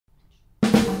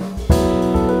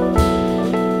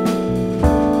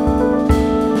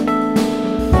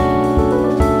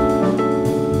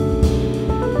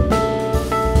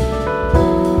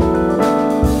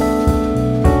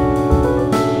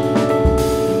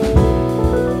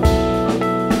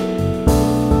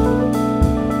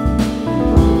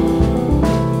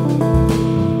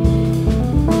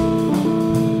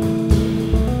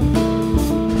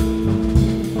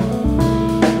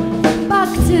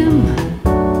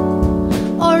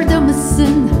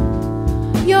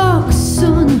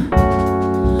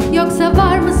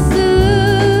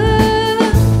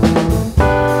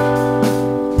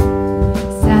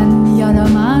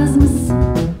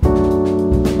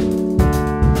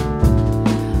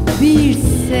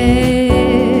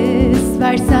ses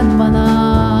versen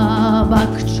bana,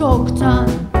 bak çoktan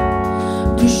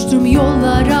düştüm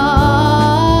yollara.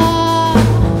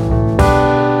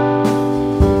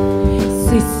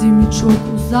 Sesim çok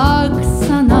uzak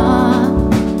sana,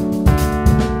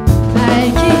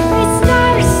 belki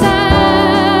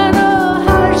istersen o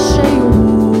her şey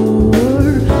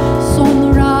olur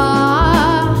sonra.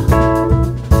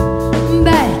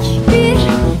 Belki bir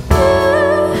gün,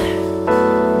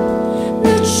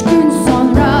 3 gün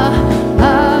sonra.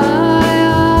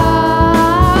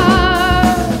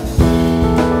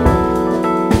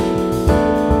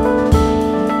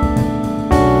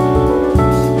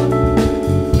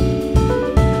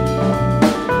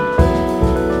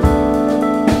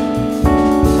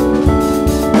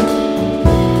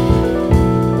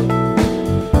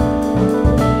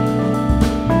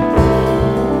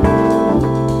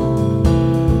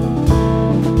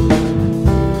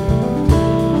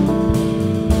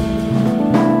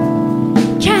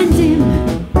 Kendim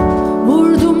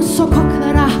vurdum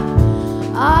sokaklara,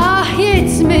 ah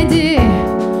yetmedi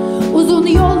uzun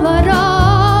yollara.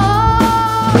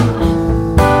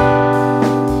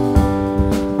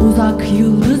 Uzak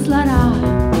yıldızlara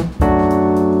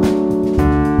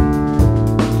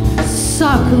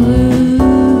saklı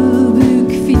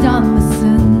büyük fidan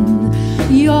mısın,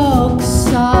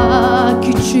 yoksa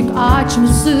küçük ağaç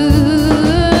mısın?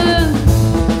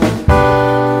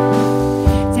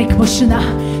 Tek başına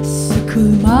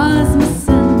sıkılmaz mısın?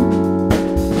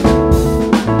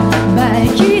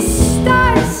 Belki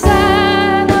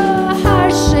istersen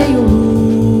her şey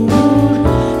olur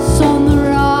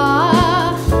sonra.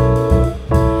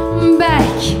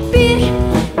 Belki bir gün,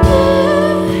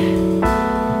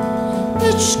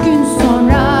 3 gün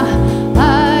sonra.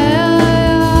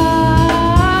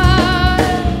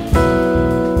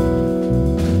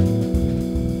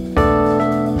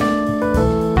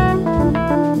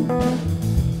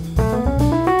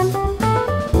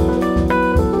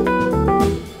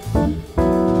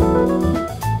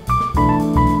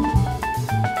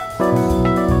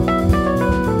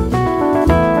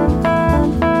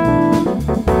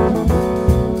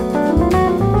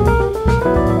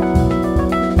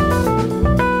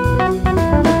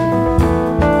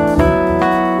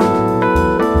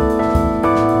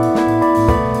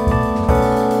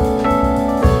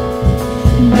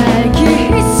 Belki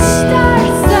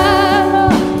istersen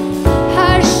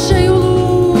her şey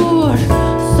olur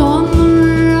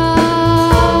sonra.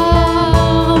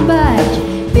 Belki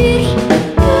bir gün,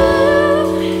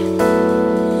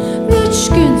 3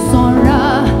 gün sonra.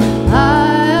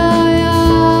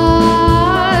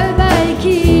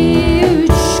 Belki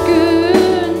 3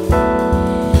 gün,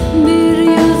 1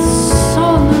 yıl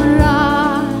sonra.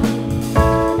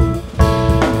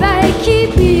 Belki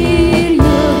bir yıl,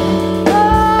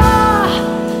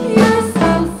 100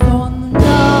 yıl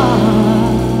sonra.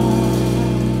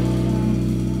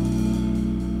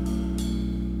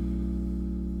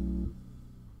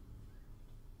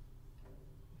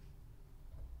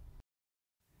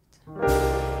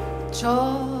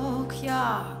 Çok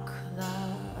yaklaştım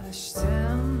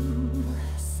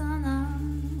sana,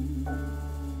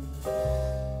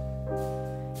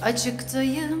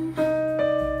 acıktayım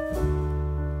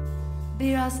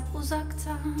biraz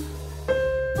uzakta.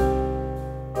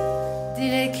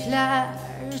 Dilekler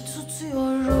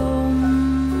tutuyorum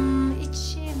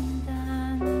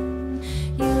içimden,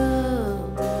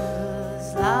 yıldızlar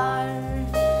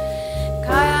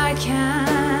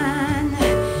kayarken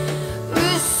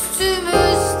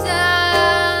üstümüzden.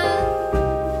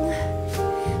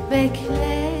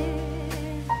 Bekle,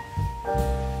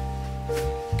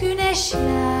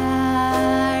 güneşler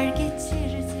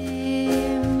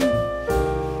getirdim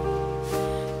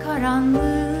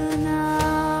karanlığına.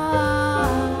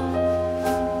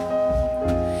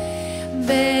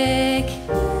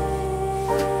 Bekle,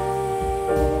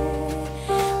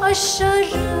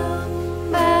 aşarım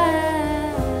ben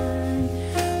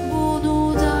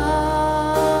bunu da.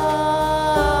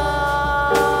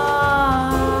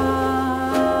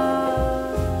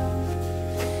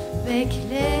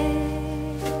 Bekle,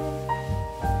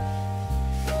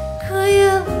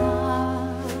 kıyılar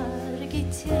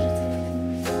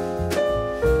getirdim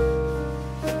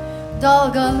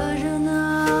dalgalarına.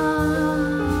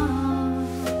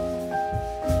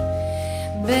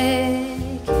 Bekle,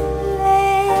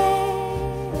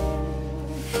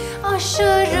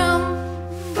 aşarım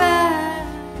ben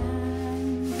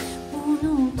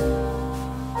bunu da.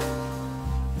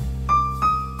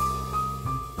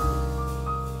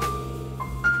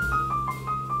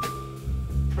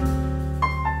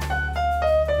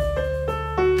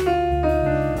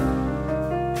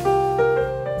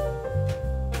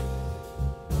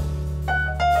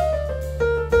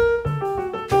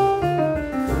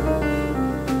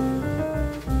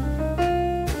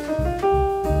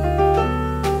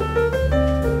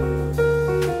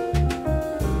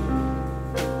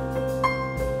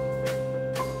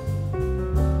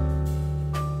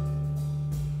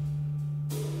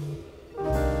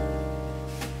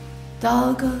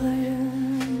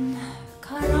 Dalgaların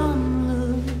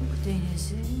karanlık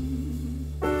denizin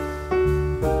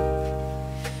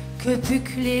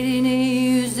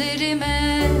köpüklerini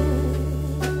üzerime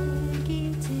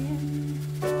giydim.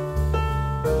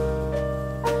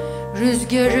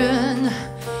 Rüzgarın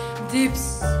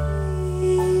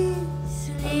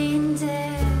dipsizliğinde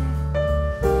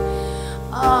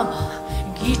ama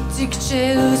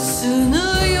gittikçe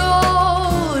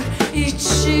ısınıyor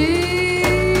içim.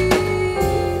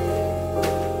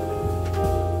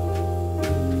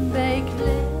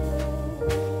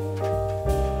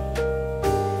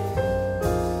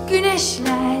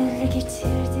 Güneşler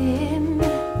getirdim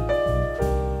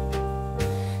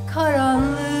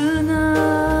karanlığına.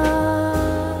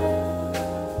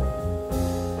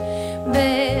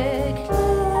 Bekle,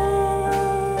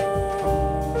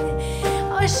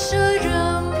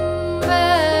 aşarım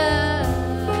ben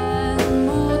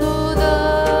bunu da.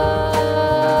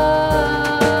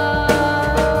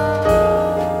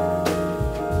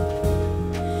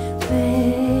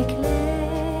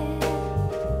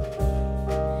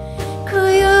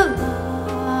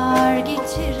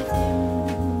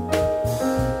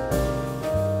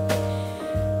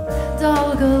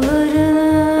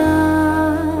 Dalgalarına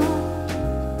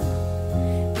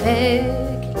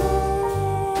bekle,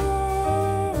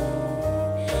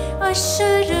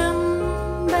 aşarım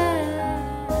ben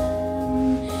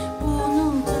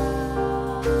bunu da.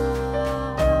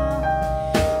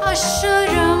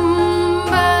 Aşarım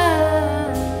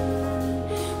ben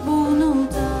bunu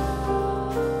da.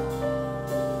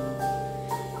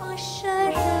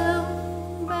 Aşarım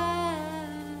ben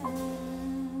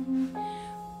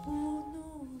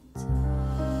bunu da.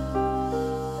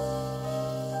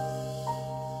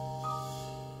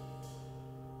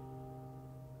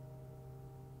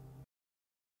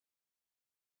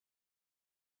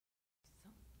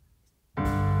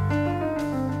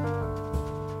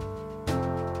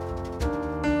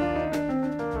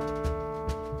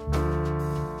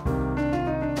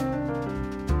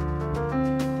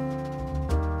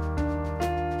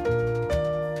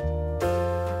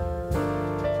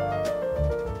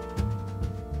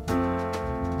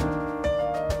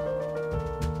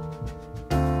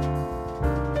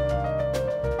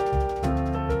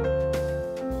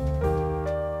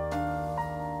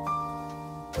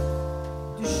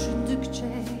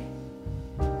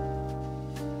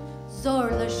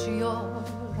 Zorlaşıyor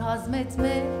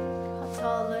hazmetmek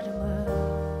hatalarımı.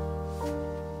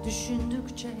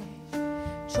 Düşündükçe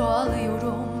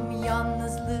çoğalıyorum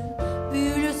yalnızlığı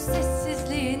büyülü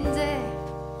sessizliğinde.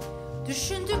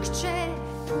 Düşündükçe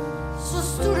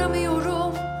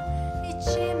susturamıyorum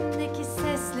içimdeki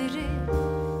sesleri.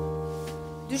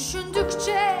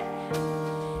 Düşündükçe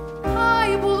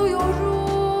kayboluyorum.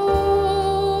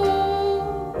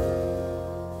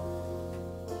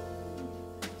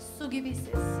 Su gibi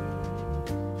sessiz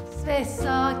ve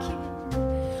sakin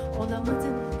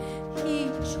olamadım,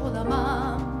 hiç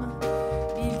olamam.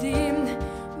 Bildiğim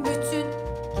bütün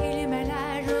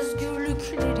kelimeler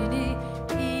özgürlüklerini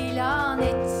ilan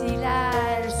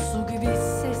ettiler. Su gibi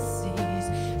sessiz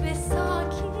ve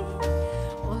sakin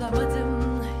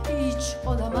olamadım, hiç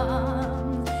olamam.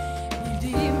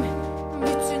 Bildiğim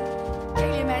bütün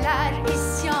kelimeler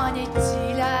isyan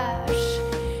ettiler,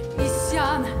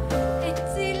 isyan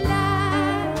ettiler.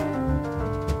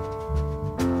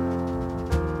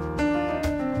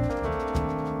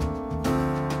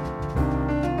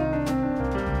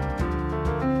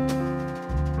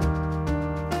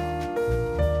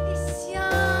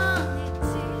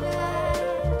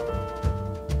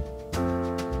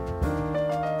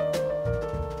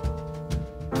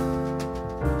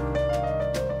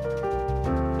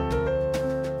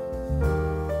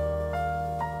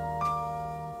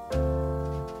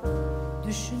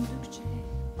 Düşündükçe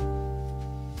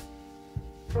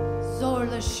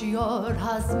zorlaşıyor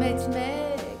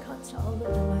hazmetmek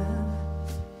hatalarımı.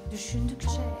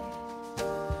 Düşündükçe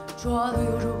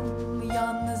çoğalıyorum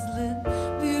yalnızlığın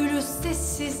büyülü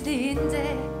sessizliğinde.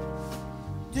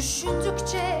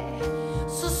 Düşündükçe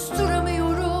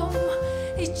susturamıyorum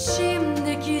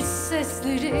içimdeki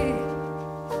sesleri.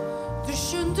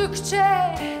 Düşündükçe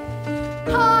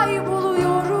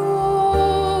kayboluyorum.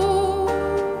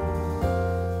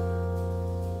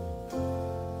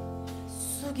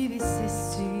 Su gibi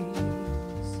sessiz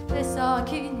ve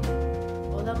sakin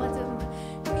olamadım,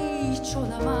 hiç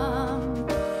olamam.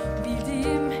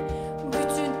 Bildiğim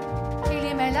bütün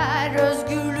kelimeler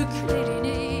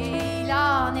özgürlüklerini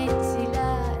ilan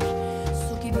ettiler.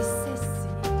 Su gibi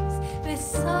sessiz ve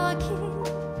sakin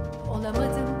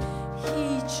olamadım,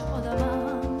 hiç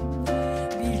olamam.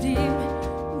 Bildiğim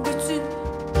bütün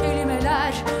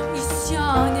kelimeler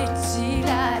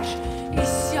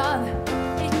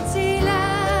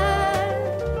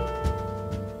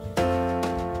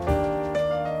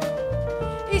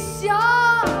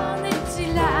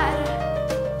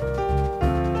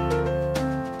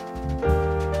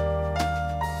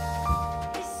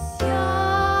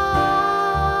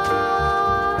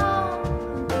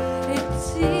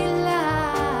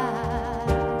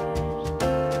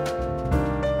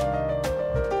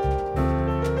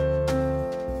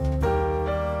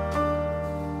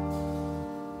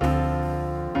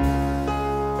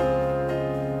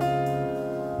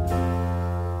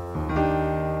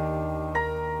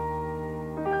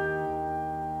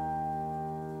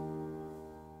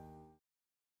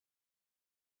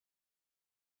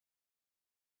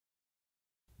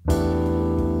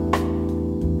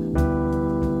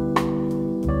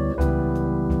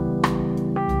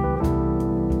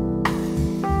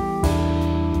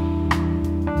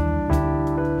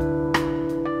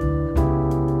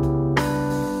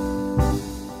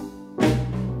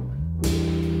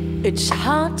It's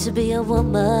hard to be a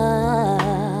woman.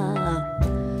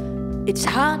 It's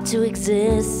hard to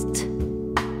exist.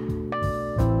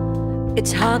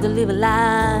 It's hard to live a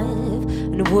life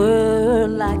in a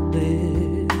world like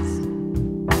this.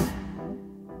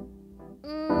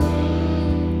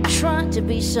 Trying to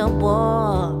be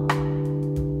someone,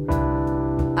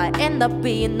 I end up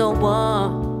being no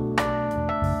one.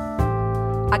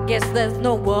 I guess there's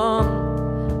no one,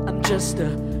 I'm just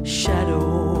a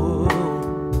shadow.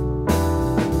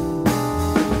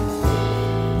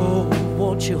 Oh,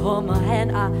 won't you hold my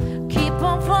hand? I keep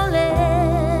on falling.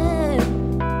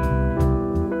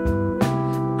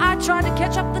 I try to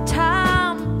catch up the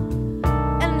time,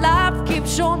 and life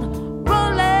keeps on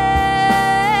rolling.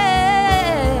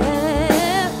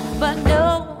 But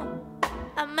no,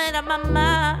 I made up my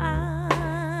mind.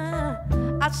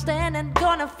 I stand and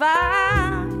gonna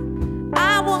fight.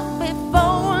 I won't be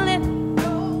falling,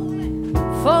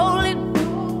 falling.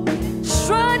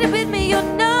 Try to beat me, you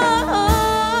know.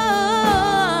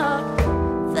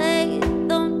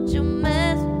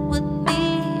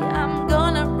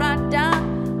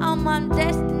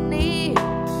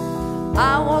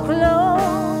 I walk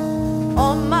alone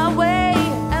on my way,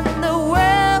 and the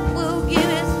world will give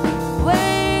its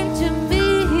way to me.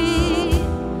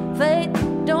 Fate,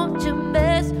 don't you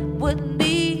mess with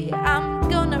me. I'm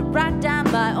gonna write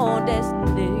down my own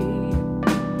destiny.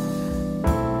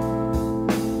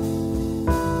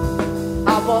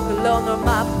 I walk alone on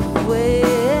my way.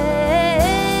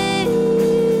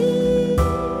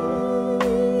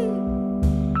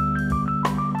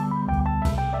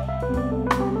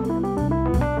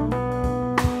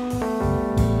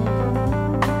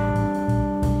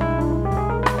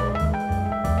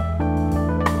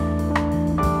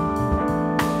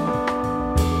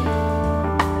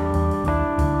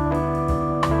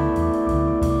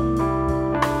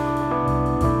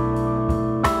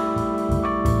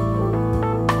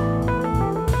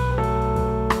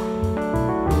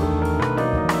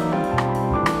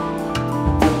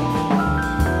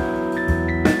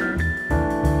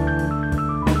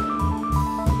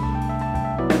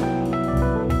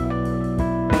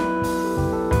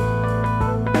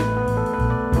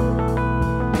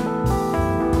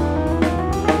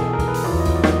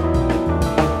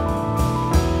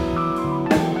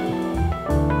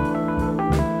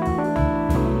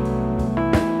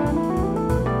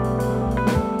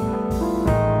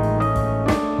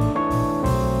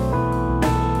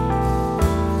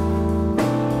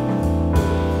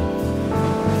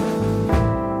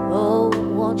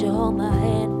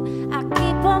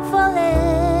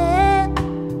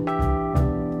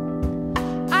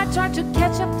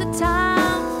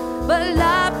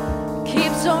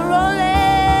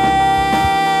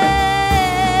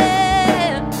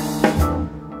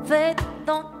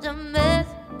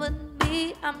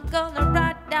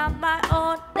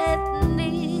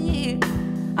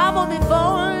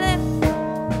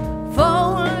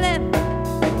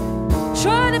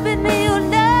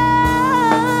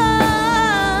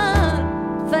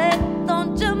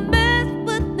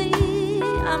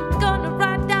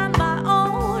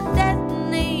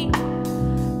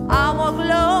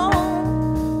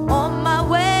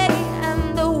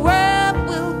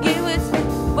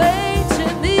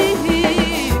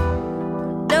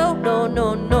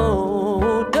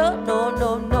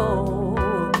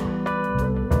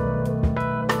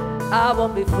 I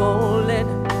won't be falling,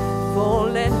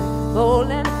 falling,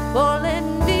 falling,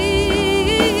 falling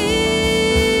deep.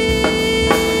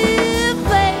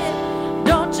 Babe,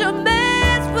 don't you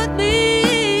mess with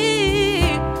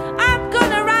me. I'm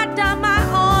gonna write down my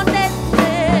own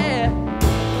destiny.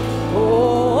 Oh,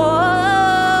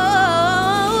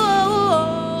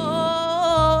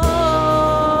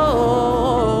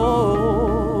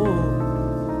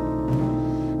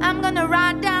 I'm gonna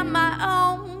write down my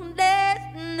own destiny.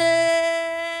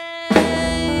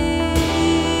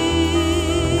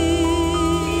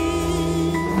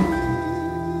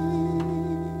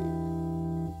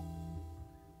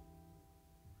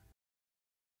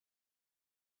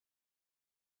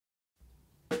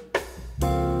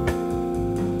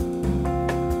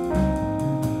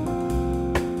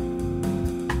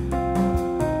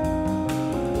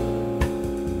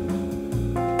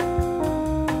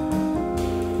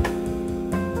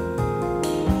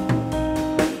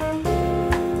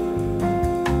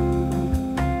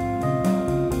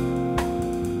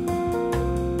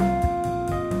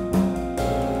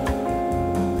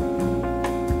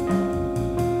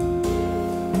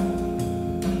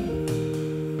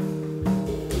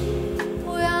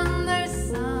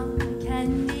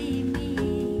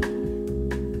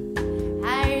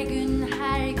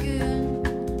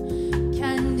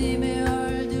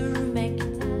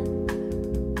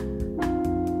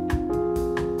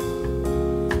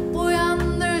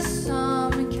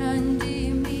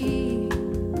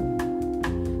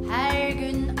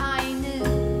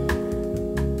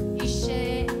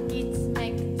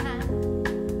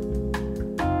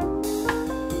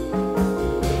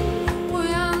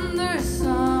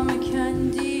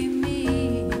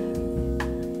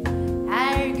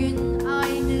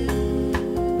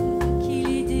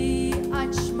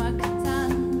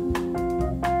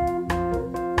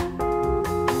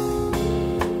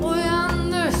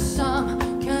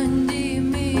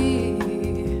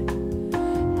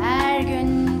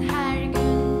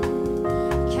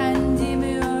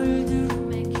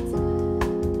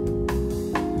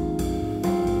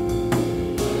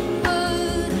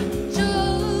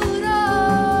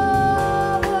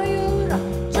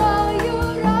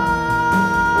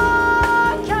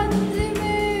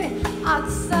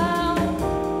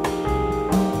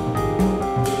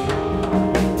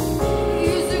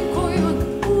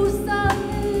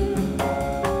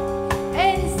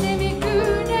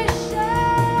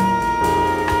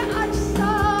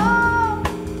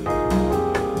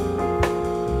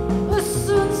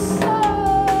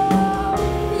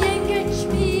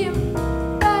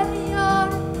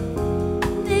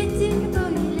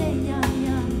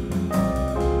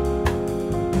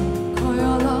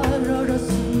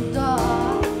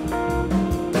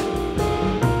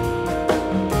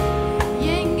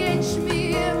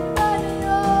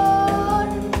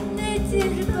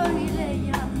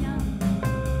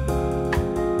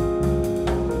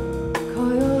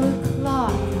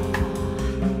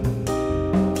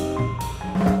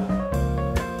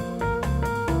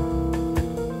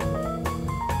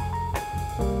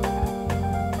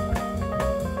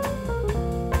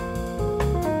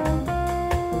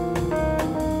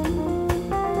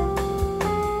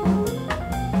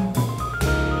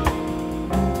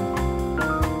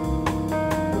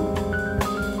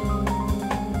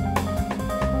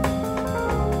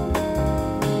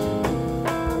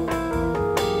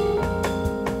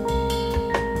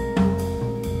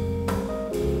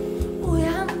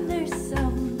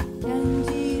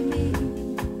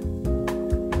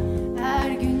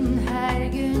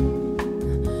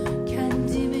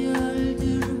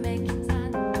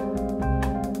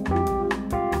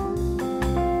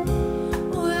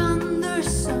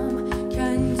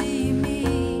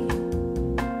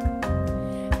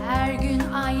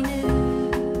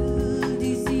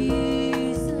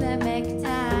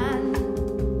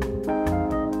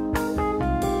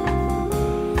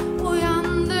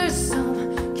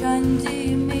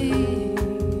 kendimi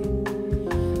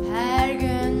her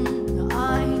gün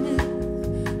aynı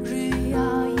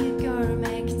rüyayı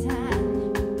görmekten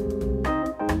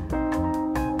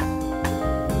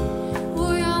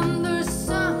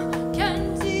uyandırsam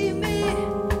kendimi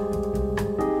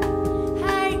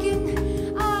her gün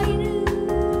aynı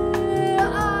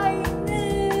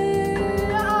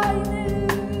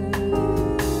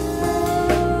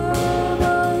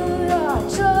bağıra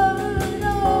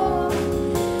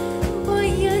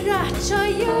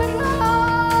çayıra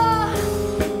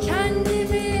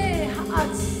kendimi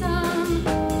atsam,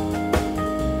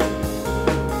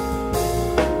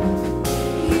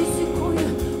 yüzü koyu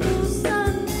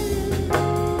uzanır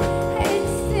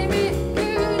etsemi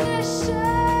güneşe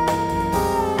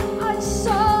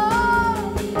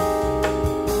açsam,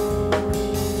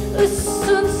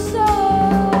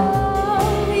 ısınsam,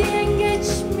 yengeç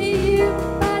miyim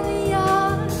ben ya,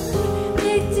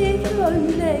 nedir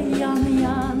böyle yan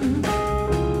yan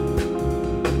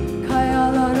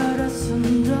kayalar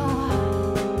arasında,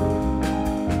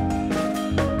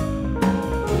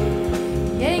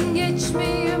 yengeç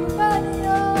miyim ben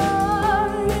ya,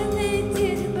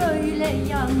 nedir böyle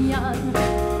yan yan